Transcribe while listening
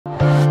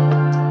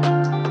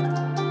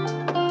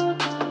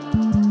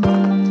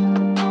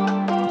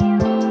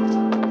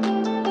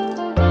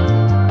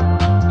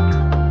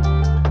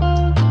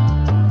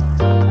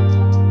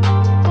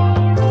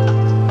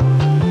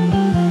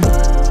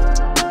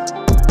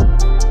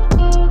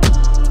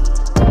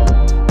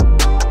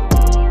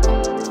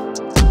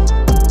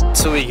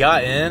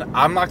got in,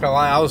 I'm not gonna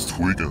lie, I was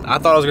tweaking. I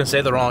thought I was gonna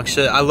say the wrong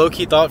shit. I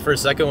low-key thought for a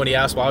second when he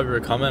asked why we were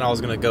coming, I was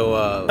gonna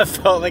go, I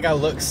felt like I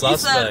looked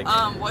suspect. You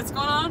said, what's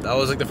going on? That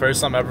was like the first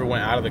time I ever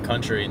went out of the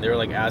country, and they were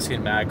like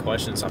asking mad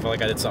questions, so I felt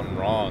like I did something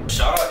wrong.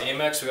 Shout out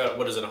Amex, we got,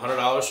 what is it,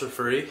 $100 for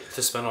free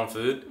to spend on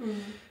food?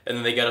 And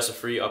then they get us a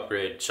free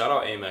upgrade. Shout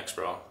out Amex,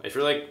 bro. If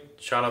you're like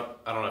trying to,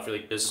 I don't know, if you're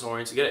like business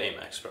oriented, get an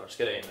Amex, bro. Just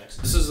get an Amex.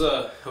 This is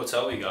the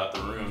hotel we got,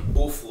 the room.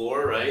 Full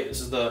floor, right?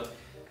 This is the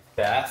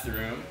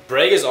bathroom.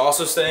 Greg is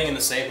also staying in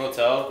the same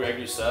hotel, Greg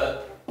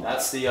Doucette.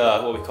 That's the,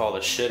 what we call the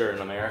shitter in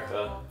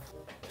America.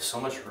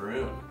 So much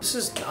room. This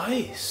is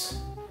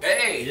nice.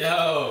 Hey!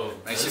 Yo!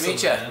 Nice to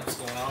meet you. What's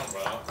going on,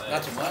 bro?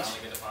 Not too much.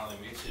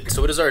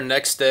 So it is our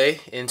next day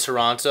in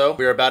Toronto.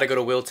 We're about to go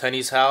to Will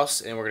Tenney's house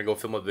and we're gonna go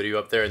film a video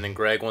up there, and then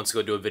Greg wants to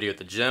go do a video at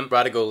the gym. We're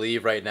about to go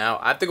leave right now.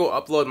 I have to go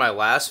upload my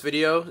last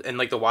video, and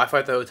like the Wi-Fi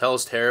at the hotel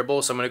is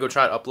terrible, so I'm gonna go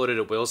try to upload it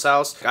at Will's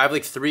house. I have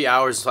like 3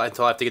 hours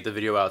until I have to get the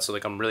video out, so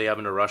like I'm really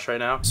having to rush right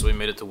now. So we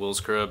made it to Will's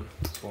crib.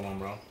 What's going on,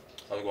 bro?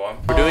 How's it going?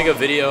 We're doing a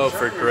video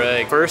for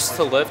Greg. First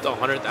to lift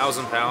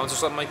 100,000 pounds or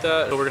something like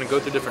that. So we're gonna go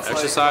through different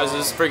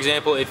exercises. For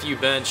example, if you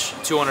bench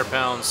 200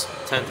 pounds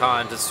 10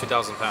 times, it's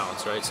 2,000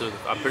 pounds, right? So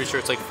I'm pretty sure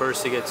it's like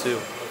first to get to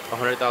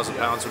 100,000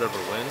 pounds, whatever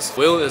wins.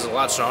 Will is a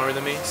lot stronger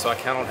than me, so I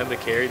count on him to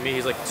carry me.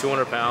 He's like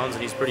 200 pounds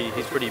and he's pretty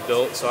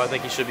built, so I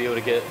think he should be able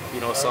to get,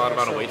 you know, a solid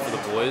amount of weight for the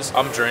boys.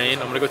 I'm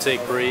drained. I'm gonna go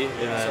take Bree and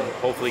then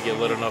hopefully get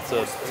lit enough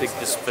to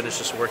just finish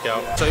this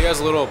workout. Show you guys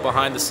a little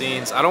behind the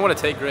scenes. I don't want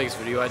to take Greg's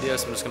video idea,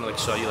 so I'm just gonna like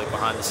show you like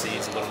behind the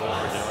scenes a little bit what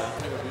we're doing.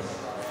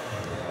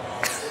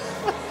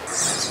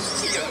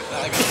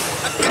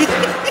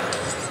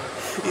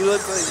 He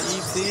looks like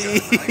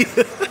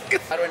E.T.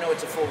 How do I know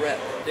it's a full rep?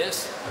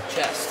 This,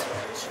 chest.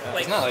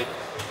 Like, it's not like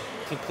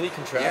complete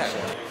contraction.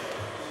 Yeah.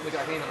 Look,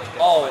 I hate it like that.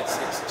 Oh, it's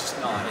just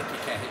not. You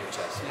can't hit your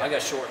chest. Yeah. I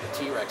got short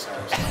T-Rex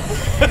arms.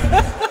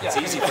 It's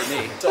easy for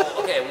me. So,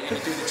 okay, we're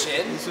gonna do the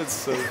chin. This shit's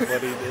so funny,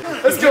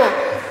 dude. Let's go.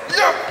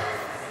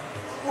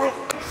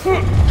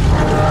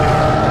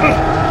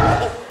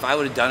 If I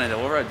would have done it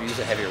over, I'd use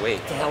a heavier weight.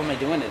 What the hell am I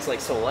doing? It's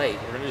like so light.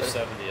 We're gonna do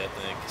 70, I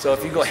think. So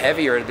if you go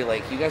heavier, it'd be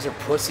like, you guys are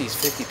pussies,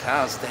 50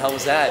 pounds. What the hell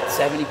was that?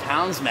 70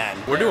 pounds, man.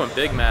 We're doing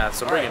big math,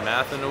 so bringing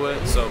math into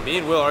it. So me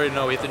and Will already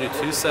know we have to do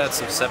 2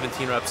 sets of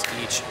 17 reps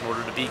each in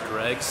order to beat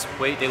Greg's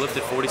weight. They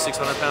lifted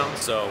 4,600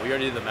 pounds, so we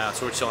already did the math,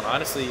 so we're chilling.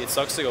 Honestly, it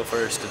sucks to go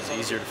first. It's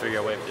easier to figure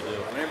out what you have to do.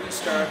 Whenever you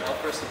start, I'll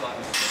press the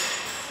button.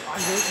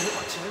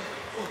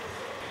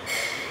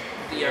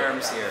 The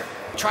arms here.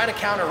 Try to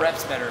counter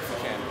reps better if you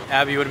can.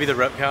 Abby, you want to be the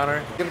rep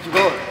counter? Keep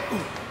going.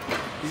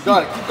 You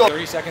got it. Keep going.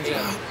 30 seconds in. He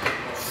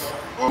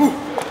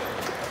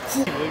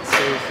looks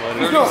so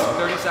funny.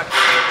 30 seconds.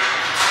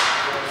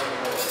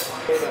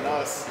 Better than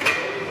us.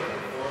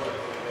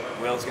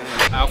 Will's gonna.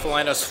 Alpha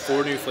Line has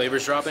 4 new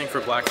flavors dropping for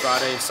Black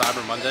Friday and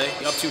Cyber Monday.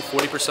 Up to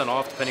 40%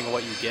 off depending on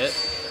what you get.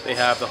 They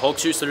have the Hulk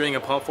Juice, they're doing a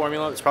pump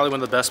formula. It's probably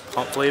one of the best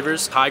pump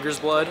flavors. Tiger's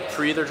Blood,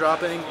 Pre they're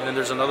dropping. And then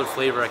there's another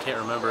flavor I can't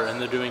remember.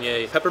 And they're doing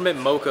a Peppermint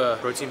Mocha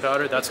protein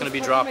powder. That's gonna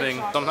be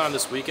dropping sometime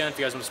this weekend. If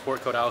you guys want to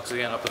support code Alex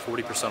again, up to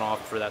 40%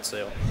 off for that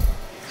sale.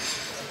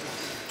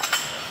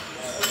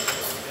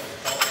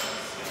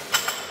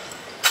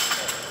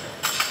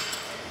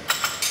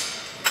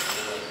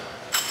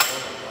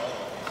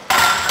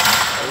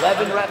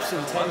 $11 reps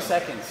in 10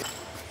 seconds.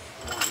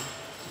 1,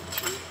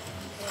 2, 3,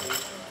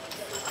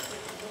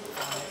 4,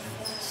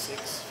 5,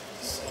 6,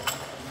 7,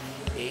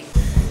 8.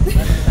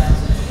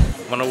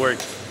 I'm gonna work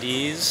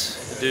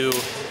these, do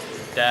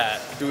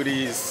that. Do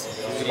these.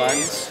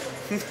 These.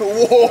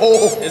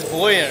 Whoa! It's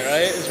buoyant,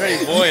 right? It's very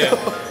buoyant.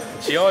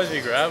 She always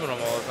be grabbing them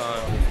all the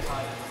time.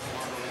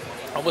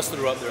 I almost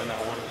threw up during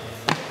that one.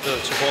 The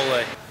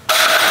Chipotle. 8.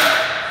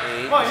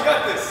 Come on, you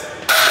got this.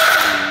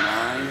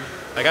 9.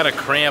 I got a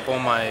cramp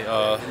on my,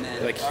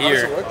 like here. How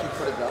does it work? You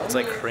put it down? It's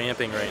like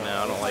cramping right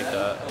now. I don't like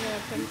that.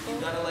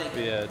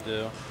 Yeah, I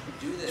do.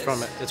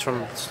 It's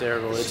from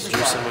steroids,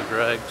 juicing with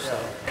Greg. So.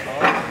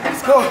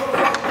 Let's go.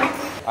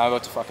 I'm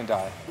about to fucking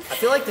die. I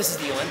feel like this is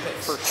the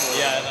Olympics. For sure.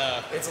 Yeah, I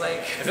know. It's like.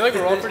 I feel like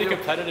we're all pretty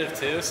competitive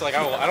too. So like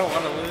I don't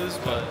want to lose,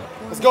 but.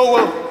 Let's go,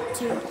 Will.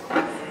 2, 3,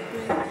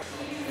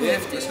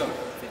 50. Let's go.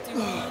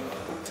 51,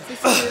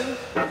 52,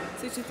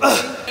 63,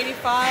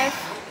 85,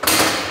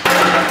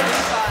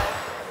 85.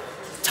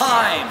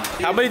 Time.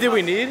 How many did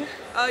we need?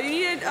 You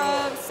needed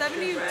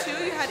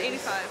 72, you had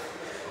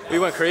 85. We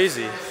went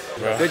crazy.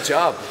 Good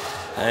job.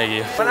 Thank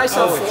you. When I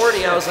saw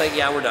 40, I was like,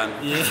 yeah, we're done.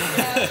 Yeah.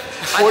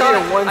 40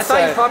 in one I thought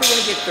set. you're probably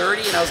going to get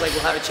 30, and I was like,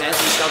 we'll have a chance.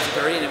 And you got to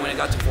 30, and then when it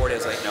got to 40, I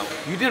was like, no.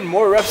 You did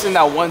more reps in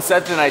that one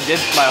set than I did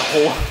my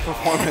whole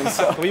performance.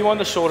 So. We won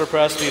the shoulder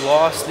press. We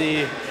lost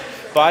the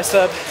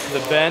bicep,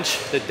 the bench,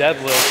 the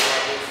deadlift.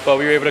 But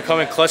we were able to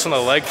come in clutch on the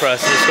leg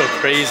press and just go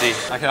crazy.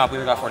 I cannot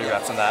believe I got 40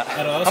 reps on that.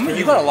 I know, How many?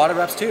 You got a lot of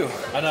reps too.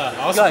 I know.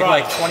 I was You got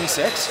like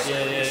 26?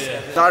 Yeah.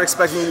 Not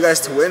expecting you guys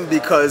to win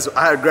because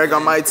I had Greg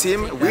on my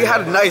team. We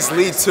had a nice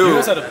lead You too.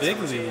 guys had a big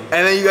lead.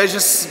 And then you guys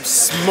just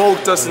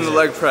smoked us in the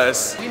leg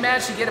press. We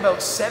managed to get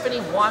about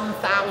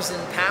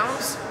 71,000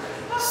 pounds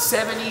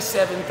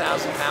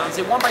 77,000 pounds.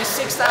 They won by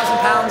 6,000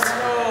 pounds.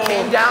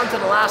 Came down to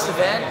the last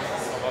event.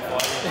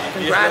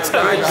 Congrats,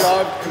 guys. Good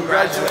job.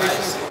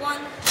 Congratulations.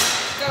 1,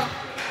 go.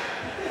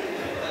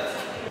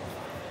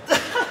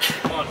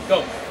 Come on,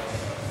 go.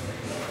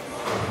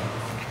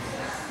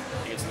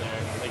 I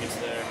think it's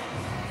there.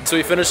 So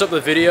we finished up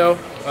the video.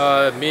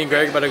 Me and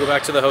Greg about to go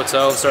back to the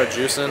hotel and start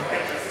juicing.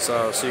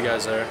 So see you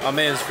guys there. My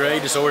man's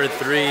Greg just ordered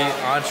 3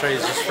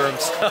 entrees just for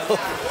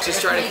himself.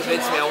 Just trying to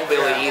convince me I won't be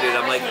able to eat it.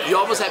 I'm like, you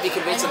almost have me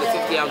convinced of the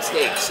 50-ounce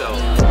steak, so.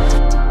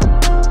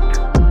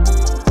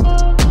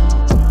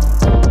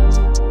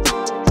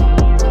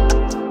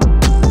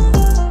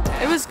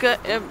 It was good.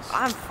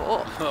 I'm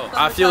full.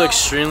 I feel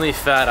extremely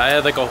fat. I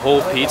had like a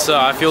whole pizza.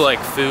 I feel like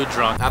food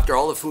drunk. After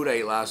all the food I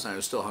ate last night, I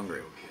was still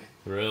hungry.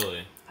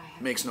 Really?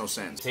 Makes no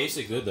sense. It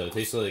tasted good though. It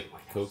tasted like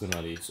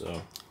coconutty,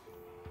 so.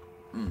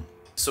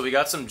 So we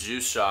got some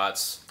juice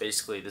shots.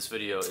 Basically, this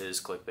video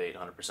is clickbait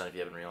 100% if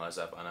you haven't realized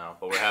that by now.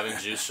 But we're having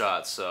juice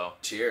shots, so.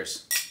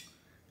 Cheers.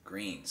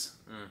 Greens.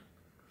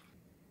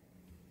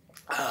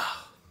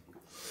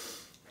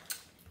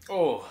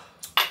 Oh.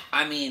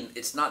 I mean,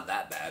 it's not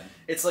that bad.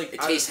 It's like,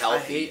 it tastes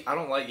healthy. I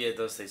don't like it. It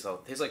does taste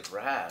healthy. It tastes like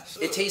grass.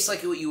 It tastes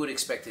like what you would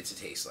expect it to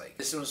taste like.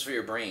 This one's for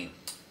your brain.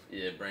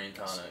 Yeah, brain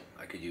tonic.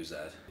 I could use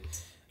that.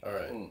 All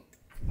right.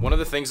 One of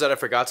the things that I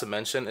forgot to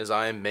mention is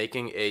I am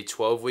making a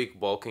 12-week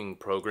bulking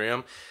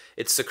program.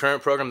 It's the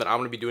current program that I'm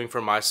going to be doing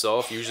for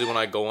myself. Usually when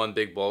I go on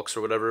big bulks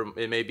or whatever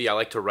it may be, I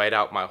like to write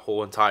out my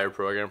whole entire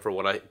program for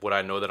what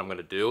I know that I'm going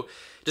to do.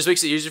 It just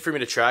makes it easier for me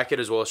to track it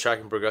as well as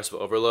tracking progressive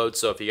overload.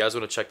 So if you guys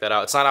want to check that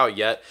out, it's not out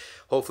yet.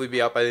 Hopefully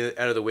be out by the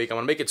end of the week. I'm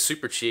going to make it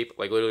super cheap,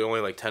 like literally only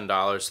like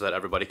 $10 so that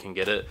everybody can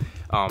get it.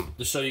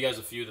 Just show you guys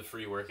a few of the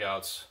free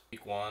workouts.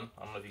 Week 1,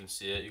 I don't know if you can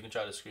see it. You can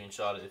try to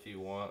screenshot it if you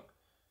want.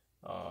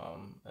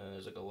 And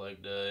there's like a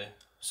leg day.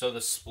 So the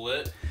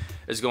split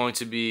is going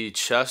to be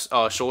chest,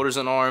 shoulders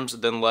and arms,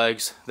 then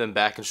legs, then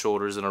back and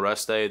shoulders and a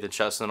rest day, then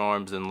chest and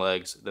arms, then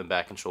legs, then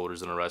back and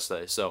shoulders and a rest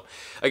day. So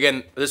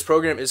again, this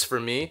program is for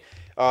me.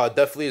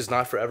 Definitely is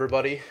not for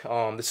everybody.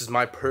 This is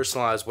my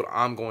personalized what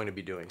I'm going to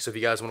be doing. So if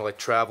you guys want to like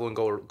travel and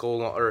go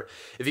along, or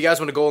if you guys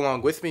want to go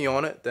along with me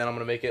on it, then I'm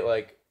gonna make it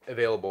like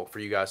available for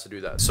you guys to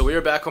do that. So we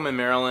are back home in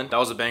Maryland. That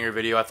was a banger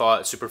video. I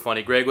thought super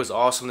funny. Greg was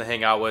awesome to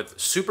hang out with.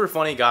 Super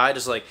funny guy.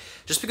 Just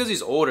because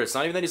he's older, it's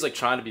not even that he's like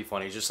trying to be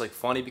funny. He's just like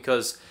funny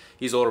because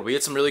he's older. We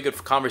had some really good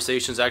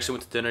conversations. Actually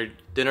went to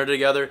dinner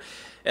together.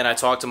 And I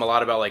talked to him a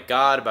lot about like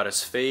God, about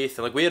his faith,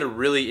 and like we had a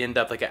really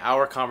in-depth, like an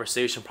hour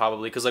conversation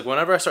probably, because like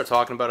whenever I start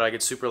talking about it, I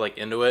get super like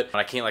into it, and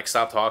I can't like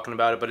stop talking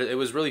about it. But it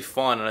was really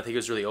fun, and I think he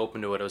was really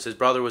open to it. His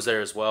brother was there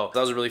as well.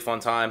 That was a really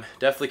fun time.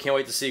 Definitely can't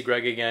wait to see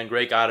Greg again.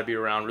 Great guy to be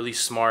around. Really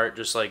smart.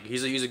 Just like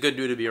he's a good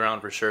dude to be around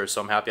for sure. So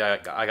I'm happy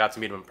I got to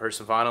meet him in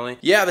person finally.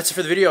 Yeah, that's it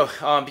for the video.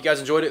 If you guys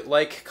enjoyed it,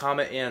 like,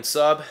 comment, and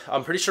sub.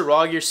 I'm pretty sure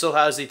Raw Gear still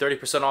has the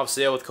 30% off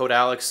sale with code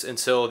Alex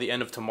until the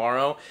end of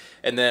tomorrow.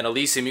 And then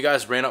Elysium, you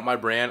guys ran up my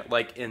brand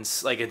like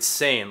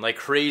insane, like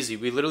crazy.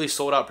 We literally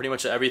sold out pretty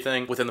much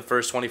everything within the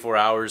first 24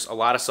 hours. A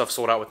lot of stuff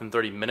sold out within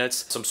 30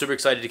 minutes. So I'm super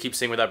excited to keep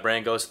seeing where that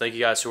brand goes. Thank you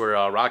guys who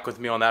are rocking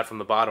with me on that from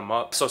the bottom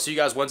up. So see you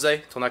guys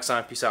Wednesday. Till next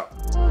time, peace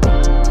out.